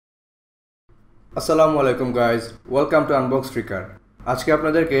আসসালামু আলাইকুম guys, welcome to unbox ট্রিকার। আজকে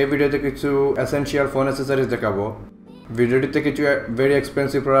আপনাদেরকে ভিডিওতে কিছু এসেনশিয়াল ফোন অ্যাক্সেসরিজ দেখাবো। ভিডিওটিতে কিছু ভেরি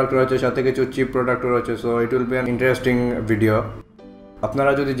এক্সপেন্সিভ প্রোডাক্ট রয়েছে, সাথে কিছু চিপ প্রোডাক্ট রয়েছে, so it will be an interesting video.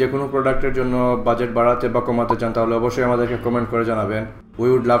 আপনারা যদি যে কোনো প্রোডাক্টের জন্য বাজেট বাড়াতে বা কমাতে চান তাহলে অবশ্যই আমাদেরকে কমেন্ট করে জানাবেন। We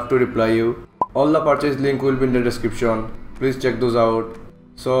would love to reply you. All the purchase link will be in the description, please check those out.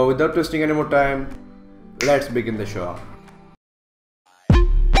 So without wasting any more time, let's begin the show.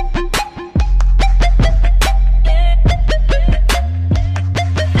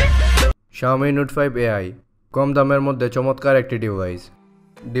 Xiaomi Note 5 AI কম দামের মধ্যে চমৎকার একটি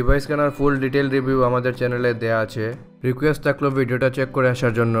device কেনার ফুল detail review আমাদের চ্যানেলে দেয়া আছে। Request থাকলো ভিডিওটা চেক করে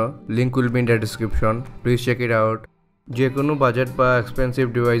আসার জন্য। Link will be in the description, please check it out. যে কোনো বাজেট বা এক্সপেন্সিভ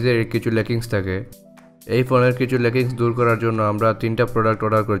ডিভাইসের কিছু লেকিংস থাকে, এই ফোনের কিছু লেকিংস দূর করার জন্য আমরা 3টা প্রোডাক্ট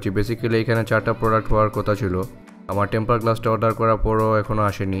অর্ডার করেছি। বেসিক্যালি এখানে 4টা প্রোডাক্ট হওয়ার কথা ছিল। আমার টেম্পার গ্লাসটা অর্ডার করার পরও এখনও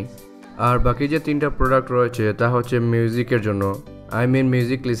আসেনি। আর বাকি যে 3টা প্রোডাক্ট রয়েছে তা হচ্ছে মিউজিকের জন্য,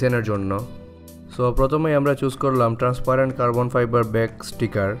 মিউজিক লিসেনের জন্য। সো প্রথমেই আমরা চুজ করলাম transparent carbon fibre back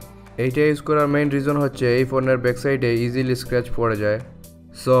sticker. এইটা ইউজ করার মেইন রিজন হচ্ছে এই ফোনের ব্যাক সাইডে ইজিলি স্ক্র্যাচ পড়ে যায়।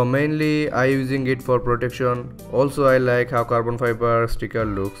 So mainly I using it for protection. Also I like how carbon fibre sticker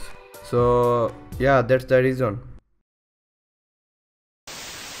looks. So yeah, that's the reason.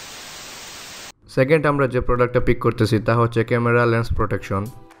 Second আমরা যে প্রোডাক্টটা পিক করতেছি তা হচ্ছে ক্যামেরা লেন্স প্রোটেকশন।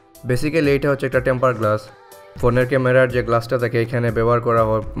 বেসিক্যালি এইটা হচ্ছে একটা টেম্পার গ্লাস। ফোনের ক্যামেরার যে গ্লাসটা থাকে এখানে ব্যবহার করা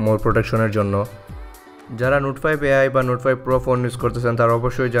হয় মোর প্রোটেকশনের জন্য। যারা নোট 5 AI বা নোট 5 প্রো ফোন ইউজ করতেছেন তারা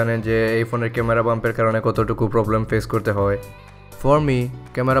অবশ্যই জানেন যে এই ফোনের ক্যামেরা বাম্পের কারণে কতটুকু প্রবলেম ফেস করতে হয়। For me,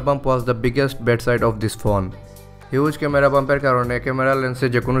 camera bump was the biggest bad side of this phone. Huge camera বাম্পের কারণে ক্যামেরা লেন্সে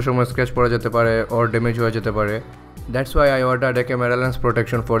যে কোনো সময় স্ক্র্যাচ পড়ে যেতে পারে অর ড্যামেজ হয়ে যেতে পারে। That's why I ordered A camera lens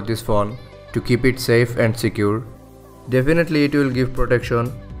protection for this phone to keep it safe and secure. Definitely it will give protection,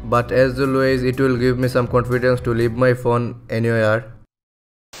 but as always it will give me some confidence to leave my phone anywhere.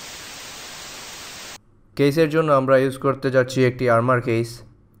 কেসের জন্য আমরা use করতে যাচ্ছি একটি armour case.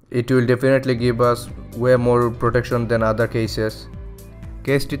 It will definitely give us way more protection than other cases.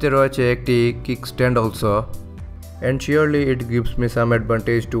 কেসটিতে রয়েছে একটি kick stand also, and surely it gives me some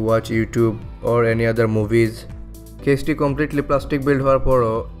advantage to watch YouTube or any other movies. কেসটি completely plastic build হওয়ার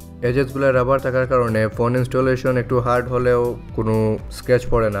পরও এজেসগুলো rubber থাকার কারণে phone installation একটু hard হলেও কোনো স্ক্র্যাচ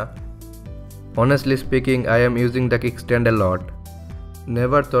পড়ে না। Honestly speaking, I am using the kickstand a lot.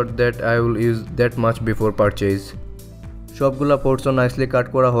 Never thought that I will use that much before purchase. সবগুলা পোর্টসও নাইসলি কাট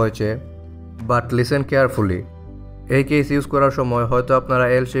করা হয়েছে, বাট লিসেন কেয়ারফুলি। এই কেস ইউজ করার সময় হয়তো আপনারা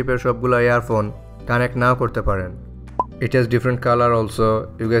এল শেপের সবগুলা ইয়ারফোন কানেক্ট নাও করতে পারেন। It has different color also.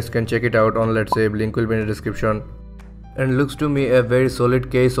 You guys can check it out on Let's Say. Link will be in the description. And looks to me a very solid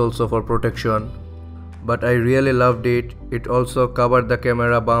case also for protection, but I really loved it. It also covered the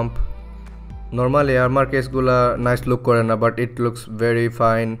camera bump. Normally armor case gula nice look kore na, but it looks very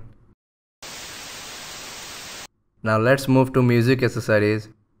fine. Now let's move to music accessories.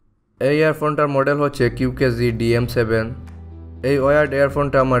 এই ইয়ারফোনটার model হচ্ছে QKZ DM7। এই word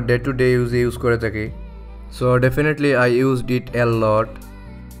ইয়ারফোনটা আমার day to day use করে থাকি, so definitely I used it a lot.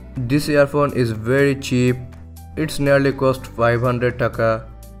 This earphone is very cheap. It's nearly cost 500 taka,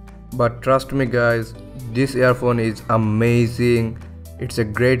 but trust me guys, this earphone is amazing. It's a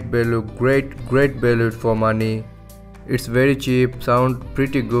great value, great value for money. It's very cheap, sound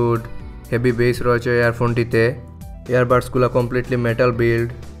pretty good. Heavy bass রয়েছে earphone-টিতে, earbuds গুলা completely metal build.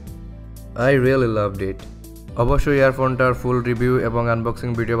 I really loved it. অবশ্যই earphone-টার full review এবং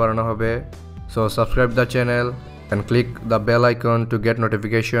unboxing video বানানো হবে, so subscribe the channel and click the bell icon to get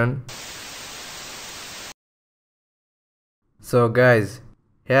notification. So guys,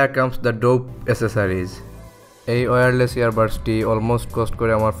 here comes the dope accessories. এই wireless ইয়ারবাডসটি almost cost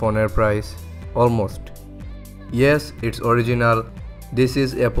করে আমার ফোনের price, almost. Yes, it's original. This is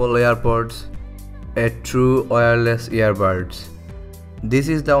Apple AirPods, a true wireless earbuds. This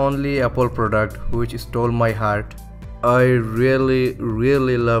is the only Apple product which stole my heart. I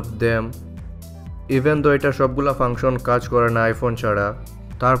really love them. Even though এটা সবগুলা function কাজ করে না iPhone ছাড়া,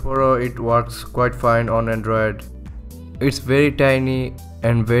 তারপরও it works quite fine on Android. It's very tiny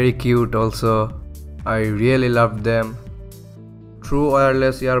and very cute also. I really loved them. True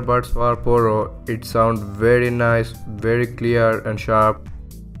wireless earbuds for Poro. It sounds very nice, very clear and sharp.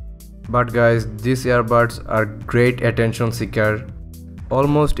 But guys, these earbuds are great attention seeker.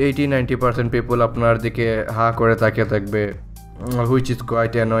 Almost 80-90% people আপনার দিকে হা করে তাকিয়ে থাকবে, which is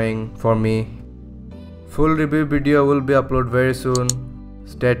quite annoying for me. Full review video will be uploaded very soon.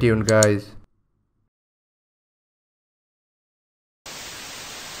 Stay tuned guys.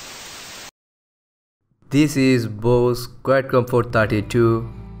 This is Bose Quiet Comfort 32.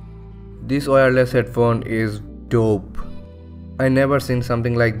 This wireless headphone is dope. I never seen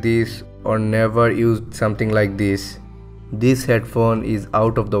something like this or never used something like this. This headphone is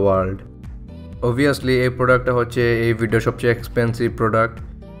out of the world. Obviously এই প্রোডাক্টটা হচ্ছে এই video সবচেয়ে expensive product,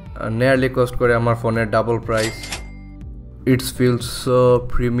 nearly cost করে আমার ফোনের double price. It's feels so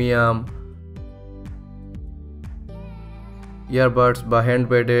premium. Earbuds বা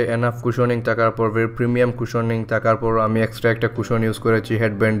হ্যান্ডব্যান্ডে enough cushioning থাকার পর, প্রিমিয়াম কুশনিং থাকার পর আমি এক্সট্রা একটা কুশন ইউজ করেছি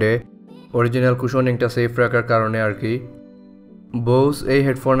হেডব্যান্ডে, অরিজিনাল কুশনিংটা সেফ রাখার কারণে আর কি। বোস এই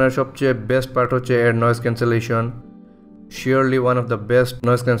হেডফোনের সবচেয়ে বেস্ট পার্ট হচ্ছে এর noise cancellation. Surely one of the best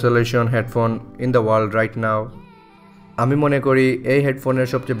noise cancellation headphone in the world right now. আমি মনে করি এই হেডফোনের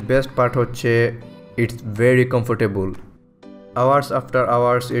সবচেয়ে বেস্ট পার্ট হচ্ছে it's very comfortable. Hours after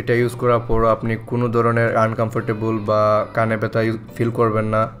hours এটা ইউজ করার পর আপনি কোনো ধরনের আনকমফোর্টেবল বা কানে ব্যথা ফিল করবেন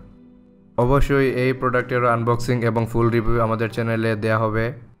না। অবশ্যই এই প্রোডাক্টের আনবক্সিং এবং ফুল রিভিউ আমাদের চ্যানেলে দেওয়া হবে।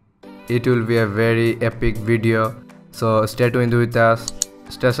 It will be a very epic video, so stay tuned with us,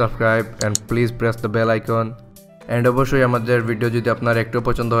 stay subscribed and please press the bell icon. And অবশ্যই আমাদের ভিডিও যদি আপনার একটু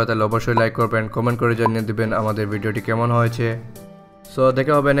পছন্দ হয় তাহলে অবশ্যই লাইক করবেন, কমেন্ট করে জানিয়ে দিবেন আমাদের ভিডিওটি কেমন হয়েছে। সো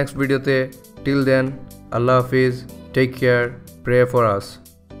দেখা হবে নেক্সট ভিডিওতে। Till then, Allah Hafiz, take care, pray for us.